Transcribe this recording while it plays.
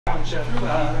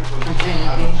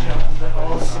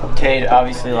Kade,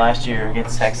 obviously last year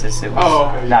against Texas, it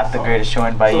was not the greatest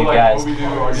showing by you guys.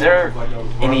 Is there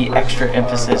any extra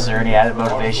emphasis or any added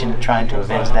motivation trying to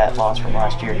avenge that loss from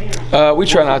last year? We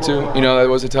try not to. You know, it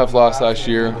was a tough loss last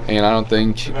year, and I don't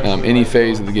think any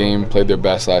phase of the game played their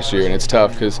best last year. And it's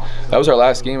tough because that was our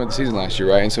last game of the season last year,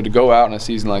 right? And so to go out in a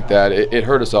season like that, it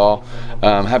hurt us all.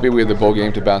 Happy we had the bowl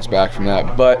game to bounce back from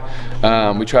that. But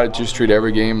we try to just treat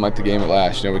every game like the game at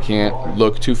last. You know, we can't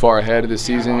look too far ahead of this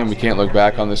season, and we can't look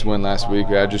back on this win last week.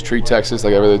 We got to just treat Texas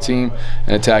like every other team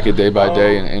and attack it day by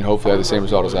day, and hopefully have the same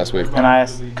result as last week. And I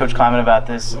asked Coach Kleiman about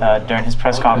this during his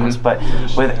press conference, but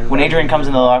when Adrian comes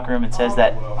in the locker room and says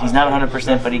that he's not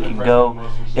 100% but he can go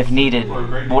if needed,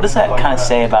 what does that kind of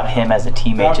say about him as a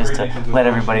teammate, just to let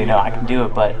everybody know I can do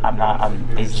it, but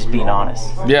he's just being honest?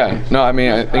 Yeah, no, I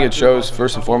mean, I think it shows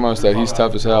first and foremost that he's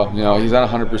tough as hell. You know, he's not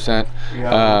 100%,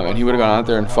 and he would have gone out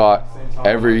there and fought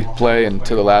every play and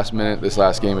to the last minute this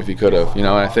last game if he could have, you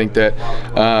know. And I think that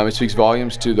it speaks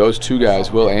volumes to those two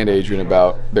guys, Will and Adrian,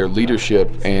 about their leadership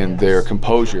and their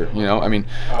composure. You know, I mean,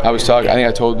 I think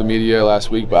I told the media last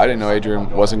week, but I didn't know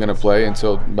Adrian wasn't going to play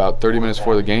until about 30 minutes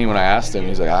before the game when I asked him.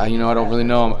 He's like, you know, I don't really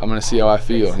know. I'm going to see how I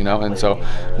feel, you know. And so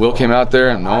Will came out there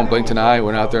and no one blinked an eye,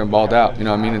 went out there and balled out, you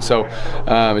know what I mean. And so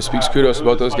it speaks kudos to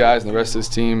both those guys and the rest of this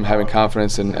team having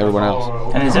confidence in everyone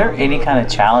else. And is there any kind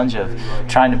of challenge of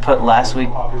trying to put last week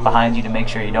behind you to make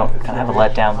sure you don't kind of have a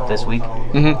letdown this week?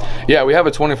 Yeah, we have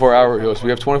a 24-hour rule. So we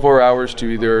have 24 hours to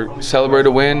either celebrate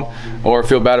a win or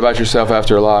feel bad about yourself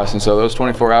after a loss. And so those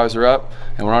 24 hours are up,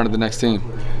 and we're on to the next team.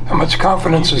 How much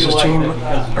confidence has this team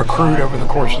accrued over the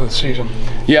course of the season?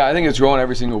 Yeah, I think it's growing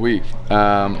every single week.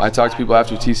 I talked to people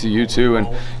after TCU too, and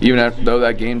even though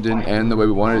that game didn't end the way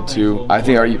we wanted it to, I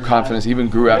think our confidence even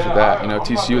grew after that. You know,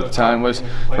 TCU at the time was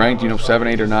ranked, 7,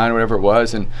 8, or 9, whatever it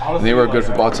was, and they were a good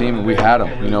football team, and we had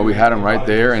them. You know, we had them right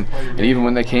there, and even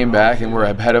when they came back and were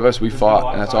ahead of us, we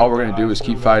fought, and that's all we're going to do is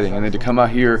keep fighting. And then to come out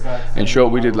here and show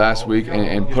what we did last week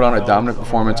and put on a dominant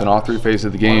performance in all 3 phases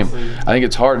of the game, I think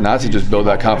it's hard not to just build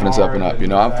that confidence up and up. You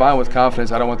know, I'm fine with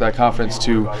confidence. I don't want that confidence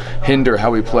to hinder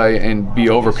how we play and be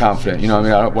overconfident. You know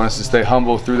what I mean? I want us to stay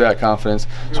humble through that confidence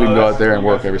so we can go out there and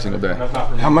work every single day.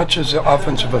 How much has the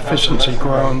offensive efficiency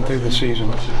grown through the season?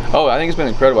 Oh, I think it's been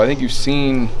incredible. I think you've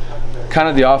seen kind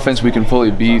of the offense we can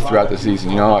fully be throughout the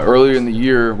season. You know, earlier in the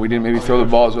year, we didn't maybe throw the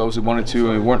ball as well as we wanted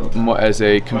to, and we weren't as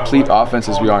a complete offense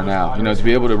as we are now. You know, to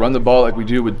be able to run the ball like we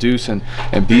do with Deuce and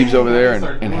Beebs over there,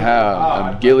 and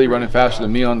have Gilly running faster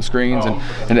than me on the screens, and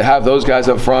to have those guys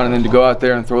up front, and then to go out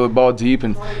there and throw the ball deep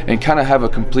and kind of have a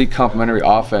complete complementary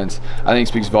offense, I think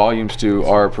speaks volumes to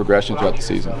our progression throughout the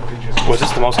season. Was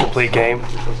this the most complete game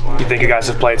you think you guys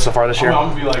have played so far this year?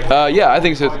 Yeah, I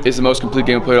think it's the most complete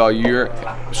game we played all year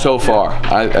so far.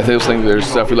 I think there's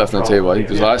stuff we left on the table. I think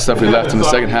there's a lot of stuff we left in the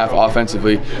second half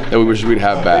offensively that we wish we'd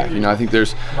have back. You know, I think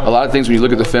there's a lot of things when you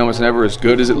look at the film, it's never as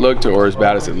good as it looked or as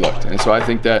bad as it looked. And so I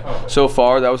think that so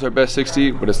far that was our best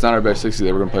 60, but it's not our best 60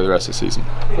 that we're going to play the rest of the season.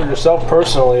 For yourself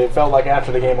personally, it felt like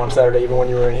after the game on Saturday, even when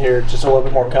you were in here, just a little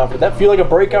bit more confident. Does that feel like a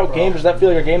breakout game? Does that feel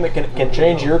like a game that can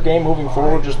change your game moving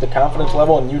forward, just the confidence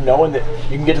level and you knowing that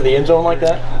you can get to the end zone like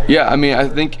that? Yeah, I mean, I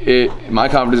think my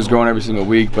confidence is growing every single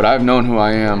week, but I've known who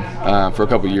I am for a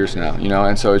couple of years now, you know,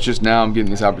 and so it's just now I'm getting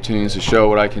these opportunities to show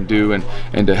what I can do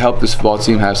and to help this football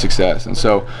team have success. And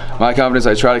so my confidence,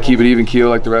 I try to keep it even keel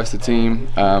like the rest of the team.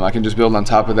 I can just build on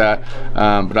top of that,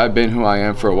 but I've been who I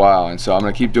am for a while, and so I'm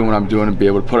going to keep doing what I'm doing and be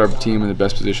able to put our team in the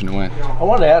best position to win. I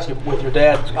wanted to ask you, with your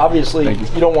dad, obviously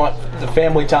you don't want the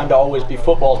family time to always be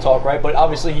football talk, right? But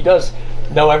obviously he does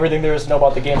know everything there is to know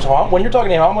about the game. So when you're talking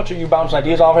to him, how much are you bouncing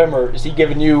ideas off him, or is he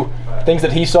giving you things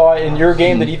that he saw in your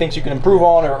game that he thinks you can improve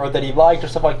on, or that he liked, or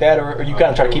stuff like that, or you kind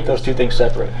of try to keep those two things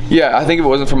separate? Yeah, I think if it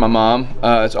wasn't for my mom,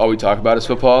 that's all we talk about is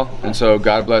football, and so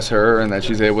God bless her, and that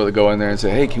she's able to go in there and say,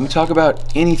 hey, can we talk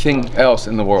about anything else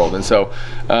in the world? And so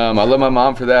I love my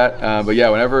mom for that, but yeah,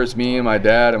 whenever it's me and my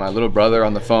dad and my little brother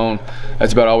on the phone,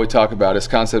 that's about all we talk about is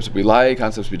concepts we like,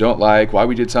 concepts we don't like, why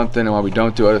we did something and why we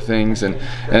don't do other things, and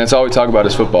that's all we talk about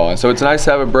is football. And so it's nice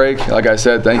to have a break. Like I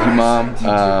said, thank you, Mom.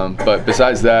 But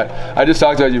besides that, I just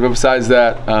talked about you, but besides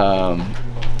that,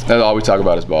 that's all we talk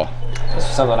about is ball. This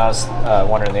is something I was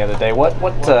wondering the other day. What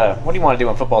do you want to do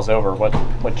when football's over?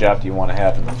 What job do you want to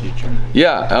have in the future?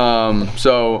 Yeah,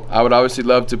 so I would obviously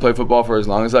love to play football for as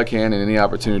long as I can, and any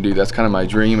opportunity. That's kind of my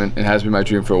dream, and it has been my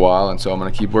dream for a while. And so I'm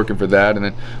going to keep working for that. And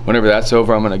then whenever that's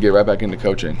over, I'm going to get right back into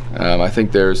coaching. I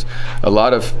think there's a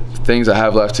lot of things I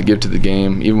have left to give to the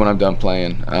game, even when I'm done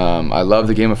playing. I love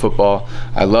the game of football.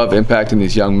 I love impacting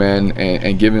these young men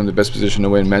and giving them the best position to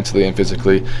win mentally and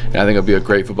physically. And I think I'll be a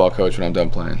great football coach when I'm done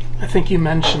playing. I think you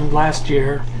mentioned last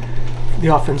year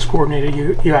the offense coordinator,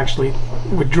 you actually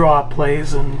would draw up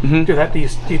plays and do that. Do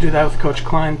you do that with Coach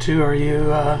Klein too? Are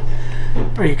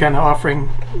you kind of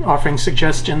offering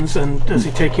suggestions, and does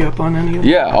he take you up on any of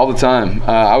them? Yeah, all the time.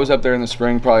 I was up there in the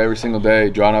spring probably every single day,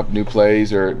 drawing up new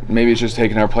plays, or maybe it's just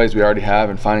taking our plays we already have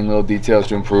and finding little details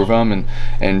to improve them,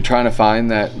 and trying to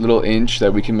find that little inch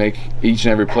that we can make each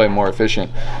and every play more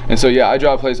efficient. And so yeah, I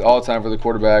draw plays all the time for the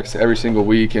quarterbacks every single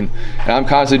week, and I'm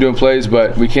constantly doing plays,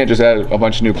 but we can't just add a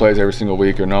bunch of new plays every single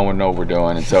week or no one know what we're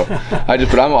doing. And so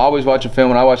but I'm always watching film.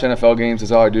 When I watch NFL games,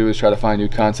 that's all I do is try to find new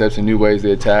concepts and new ways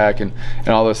they attack and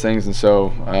all those things. And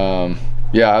so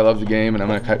yeah, I love the game, and I'm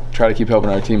going to try to keep helping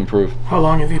our team improve. How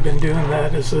long have you been doing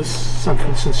that? Is this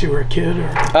something since you were a kid? Or?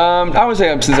 I would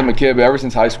say since I'm a kid, but ever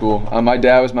since high school. My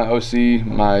dad was my OC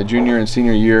my junior and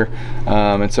senior year,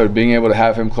 and so being able to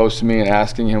have him close to me and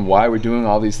asking him why we're doing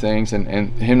all these things, and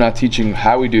him not teaching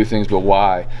how we do things but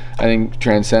why, I think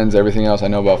transcends everything else I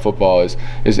know about football. Is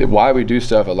why we do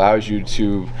stuff allows you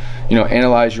to,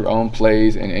 analyze your own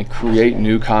plays and create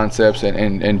new concepts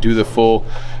and do the full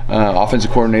offensive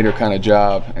coordinator kind of job.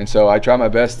 And so I try my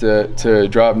best to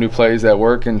draw up new plays that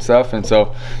work and stuff, and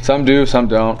so some do, some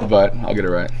don't, but I'll get it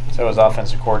right. So is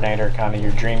offensive coordinator kind of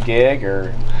your dream gig,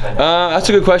 or? That's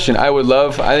a good question. I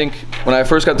think when I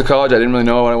first got to college, I didn't really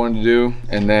know what I wanted to do,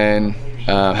 and then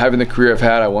having the career I've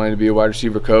had, I wanted to be a wide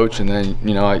receiver coach, and then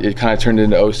it kind of turned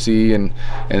into OC, and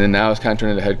then now it's kind of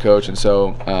turned into head coach. And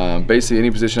so basically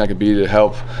any position I could be to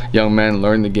help young men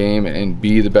learn the game and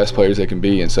be the best players they can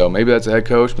be. And so maybe that's a head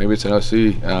coach, maybe it's an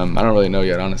OC. I don't really know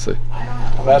yet, honestly.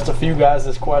 I've asked a few guys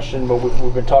this question, but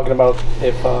we've been talking about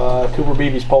if Cooper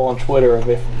Beebe's poll on Twitter,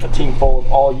 if a team full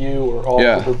of all you or all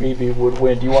Cooper Beebe would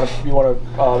win. Do you want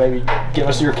to maybe give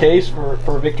us your case for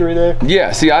a victory there?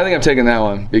 Yeah, see, I think I'm taking that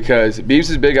one because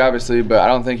Beebs is big, obviously, but I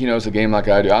don't think he knows the game like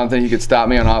I do. I don't think he could stop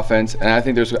me on offense, and I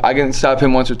think I can stop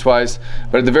him once or twice,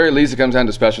 but at the very least it comes down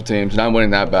to special teams, and I'm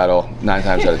winning that battle 9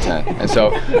 times out of 10. And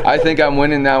so I think I'm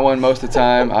winning that one most of the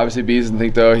time. Obviously, Beebs doesn't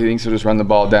think, though. He thinks he'll just run the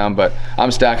ball down, but I'm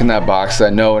stacking that box. I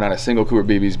know not a single Cooper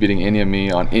Beebe is beating any of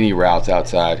me on any routes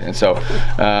outside. And so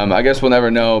I guess we'll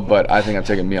never know, but I think I'm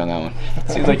taking me on that one.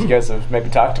 Seems like you guys have maybe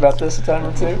talked about this a time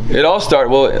or two. It all started,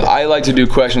 well, I like to do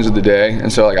questions of the day,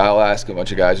 and so I'll ask a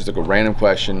bunch of guys just a random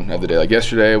question of the day. Like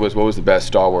yesterday was, what was the best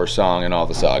Star Wars song in all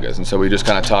the sagas? And so we just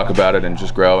kind of talk about it and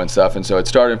just grow and stuff. And so it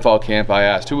started in fall camp. I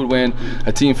asked who would win,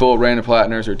 a team full of Randall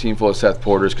Plattners or a team full of Seth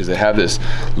Porters, because they have this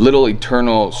little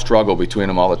eternal struggle between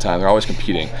them all the time. They're always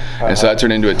competing. And so that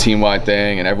turned into a team-wide thing,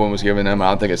 and everyone was giving them, I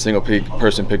don't think a single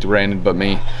person picked Brandon but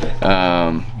me.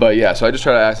 But yeah, so I just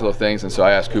try to ask little things, and so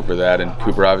I asked Cooper that, and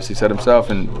Cooper obviously said himself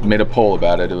and made a poll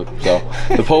about it. So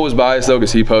the poll was biased though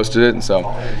because he posted it, and so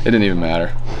it didn't even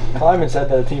matter. Kleiman said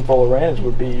that a team full of Randons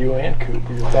would be you and Coop.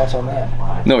 Your thoughts on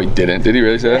that? No, he didn't. Did he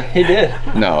really say that? He did.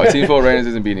 No, a team full of Randons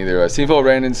isn't beating either of us. A team full of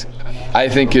Randons, I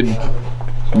think, could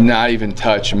not even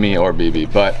touch me or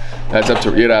BB, but that's up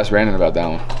to you to ask Randon about that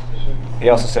one. He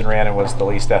also said Randon was the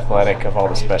least athletic of all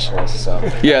the specialists. So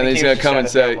yeah, and then he's going to come and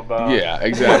say, yeah,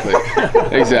 exactly.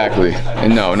 Exactly.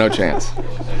 And no chance.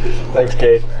 Thanks,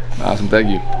 Kade. Awesome. Thank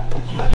you.